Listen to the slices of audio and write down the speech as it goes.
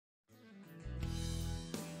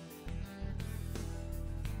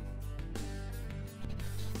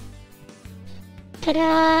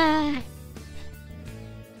Ta-da!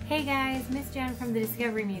 Hey guys, Miss Jen from the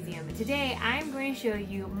Discovery Museum, and today I'm going to show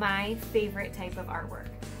you my favorite type of artwork.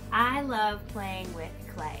 I love playing with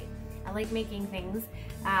clay. I like making things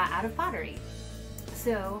out of pottery.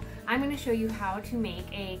 So I'm going to show you how to make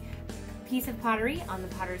a piece of pottery on the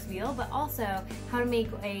potter's wheel, but also how to make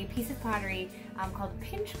a piece of pottery called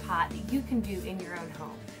pinch pot that you can do in your own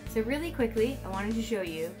home. So really quickly, I wanted to show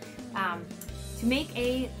you to make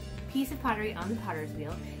a piece of pottery on the potter's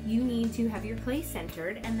wheel, you need to have your clay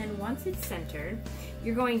centered, and then once it's centered,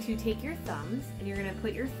 you're going to take your thumbs and you're going to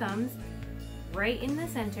put your thumbs right in the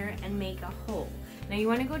center and make a hole. Now you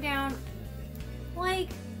want to go down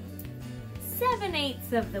like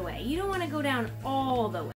 7/8 of the way. You don't want to go down all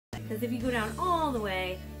the way, because if you go down all the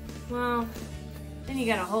way, well, then you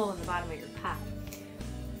got a hole in the bottom of your pot.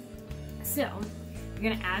 So you're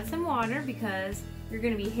going to add some water because you're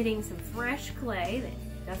going to be hitting some fresh clay that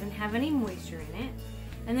doesn't have any moisture in it.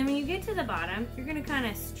 And then when you get to the bottom, you're going to kind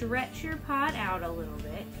of stretch your pot out a little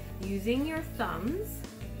bit using your thumbs.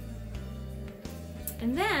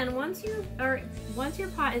 And then once your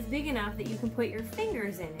pot is big enough that you can put your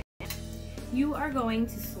fingers in it, you are going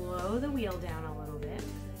to slow the wheel down a little bit.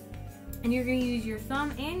 And you're going to use your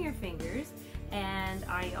thumb and your fingers, and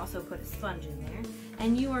I also put a sponge in there.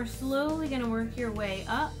 And you are slowly going to work your way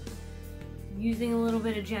up using a little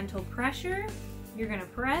bit of gentle pressure. You're going to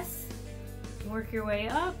press, work your way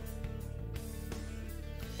up,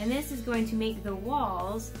 and this is going to make the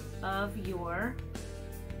walls of your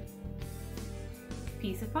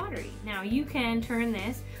piece of pottery. Now you can turn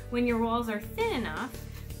this, when your walls are thin enough,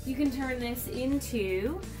 you can turn this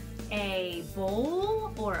into a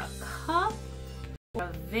bowl or a cup or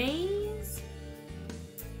a vase.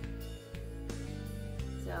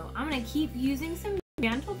 So I'm going to keep using some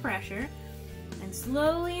gentle pressure, and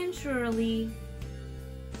slowly and surely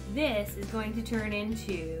this is going to turn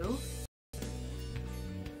into an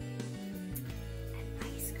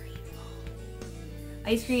ice cream bowl.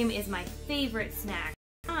 Ice cream is my favorite snack.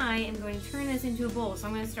 I am going to turn this into a bowl, so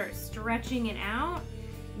I'm going to start stretching it out,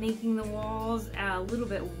 making the walls a little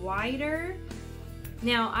bit wider.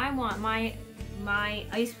 Now I want my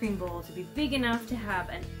ice cream bowl to be big enough to have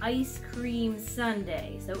an ice cream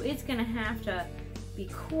sundae, so it's going to have to be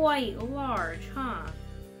quite large, huh?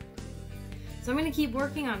 So I'm going to keep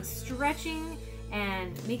working on stretching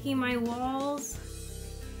and making my walls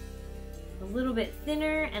a little bit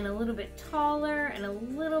thinner and a little bit taller and a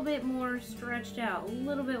little bit more stretched out, a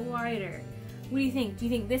little bit wider. What do you think? Do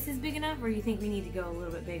you think this is big enough, or do you think we need to go a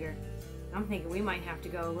little bit bigger? I'm thinking we might have to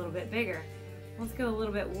go a little bit bigger. Let's go a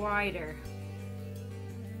little bit wider.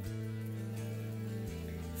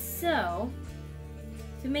 So,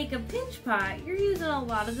 to make a pinch pot, you're using a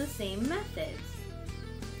lot of the same methods.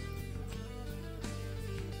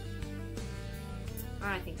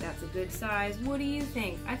 I think that's a good size. What do you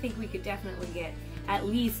think? I think we could definitely get at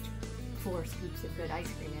least 4 scoops of good ice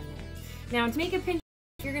cream in there. Now to make a pinch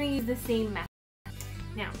pot, you're going to use the same method.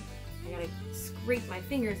 Now, I gotta scrape my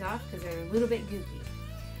fingers off because they're a little bit goopy.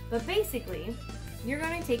 But basically, you're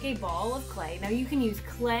going to take a ball of clay. Now you can use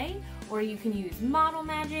clay, or you can use Model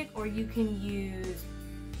Magic, or you can use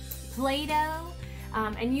Play-Doh.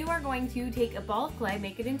 And you are going to take a ball of clay,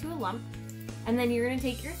 make it into a lump, and then you're going to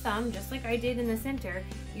take your thumb, just like I did in the center,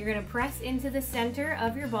 you're going to press into the center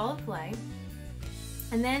of your ball of clay,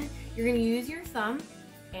 and then you're going to use your thumb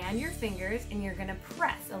and your fingers, and you're going to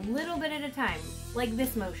press a little bit at a time, like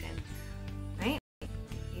this motion, right?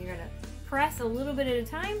 You're going to press a little bit at a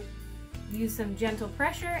time, use some gentle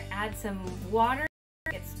pressure, add some water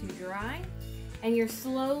if it gets too dry, and you're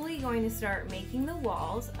slowly going to start making the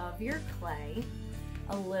walls of your clay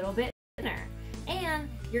a little bit thinner. And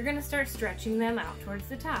you're going to start stretching them out towards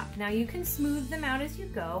the top. Now you can smooth them out as you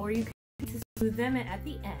go, or you can smooth them at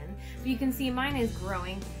the end, but you can see mine is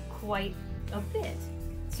growing quite a bit.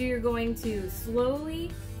 So you're going to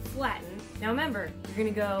slowly flatten. Now remember, you're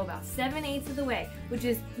going to go about 7/8 of the way, which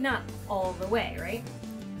is not all the way, right?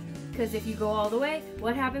 Because if you go all the way,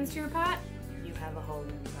 what happens to your pot? You have a hole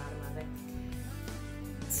in the bottom of it.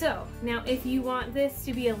 So now if you want this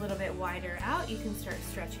to be a little bit wider out, you can start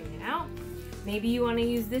stretching it out. Maybe you want to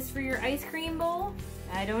use this for your ice cream bowl?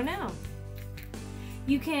 I don't know.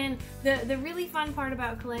 You can, the really fun part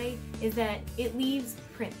about clay is that it leaves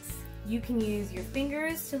prints. You can use your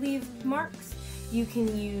fingers to leave marks. You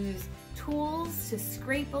can use tools to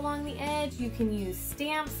scrape along the edge. You can use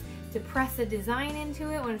stamps to press a design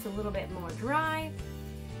into it when it's a little bit more dry.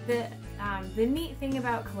 The neat thing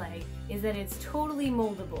about clay is that it's totally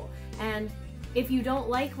moldable. And if you don't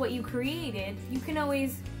like what you created, you can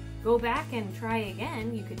always go back and try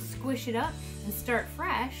again. You could squish it up and start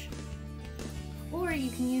fresh. Or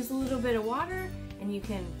you can use a little bit of water and you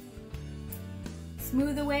can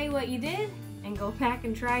smooth away what you did and go back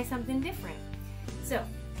and try something different. So,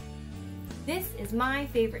 this is my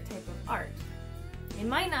favorite type of art. It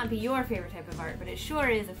might not be your favorite type of art, but it sure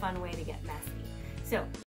is a fun way to get messy. So,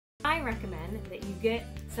 I recommend that you get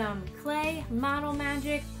some clay, Model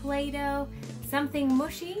Magic, Play-Doh, something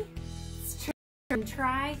mushy, and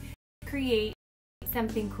try to create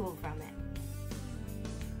something cool from it.